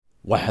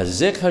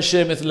وَحَزِّقْ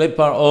Hashem et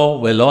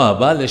leParo ve'lo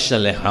haba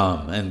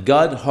leshalecham. And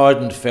God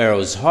hardened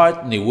Pharaoh's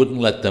heart, and he wouldn't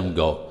let them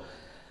go.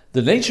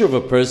 The nature of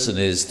a person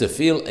is to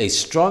feel a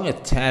strong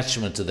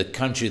attachment to the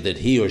country that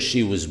he or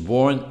she was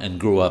born and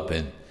grew up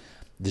in.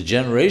 The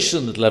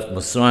generation that left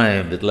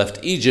Mitzrayim, that left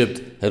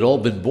Egypt, had all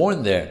been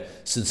born there,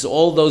 since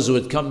all those who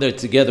had come there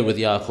together with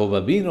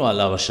Ya'aqob Abinu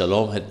alav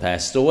shalom had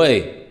passed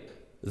away.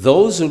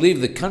 Those who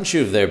leave the country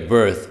of their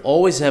birth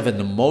always have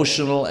an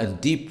emotional and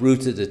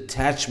deep-rooted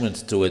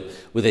attachment to it,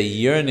 with a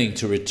yearning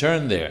to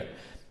return there.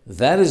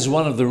 That is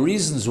one of the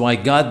reasons why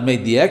God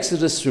made the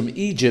exodus from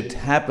Egypt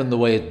happen the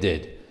way it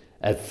did.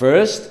 At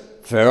first,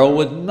 Pharaoh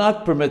would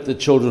not permit the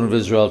children of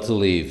Israel to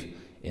leave.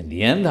 In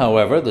the end,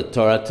 however, the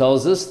Torah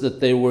tells us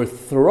that they were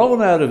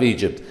thrown out of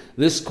Egypt.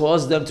 This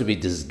caused them to be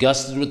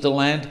disgusted with the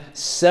land,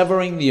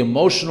 severing the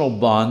emotional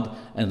bond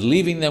and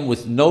leaving them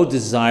with no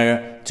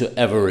desire to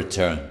ever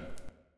return.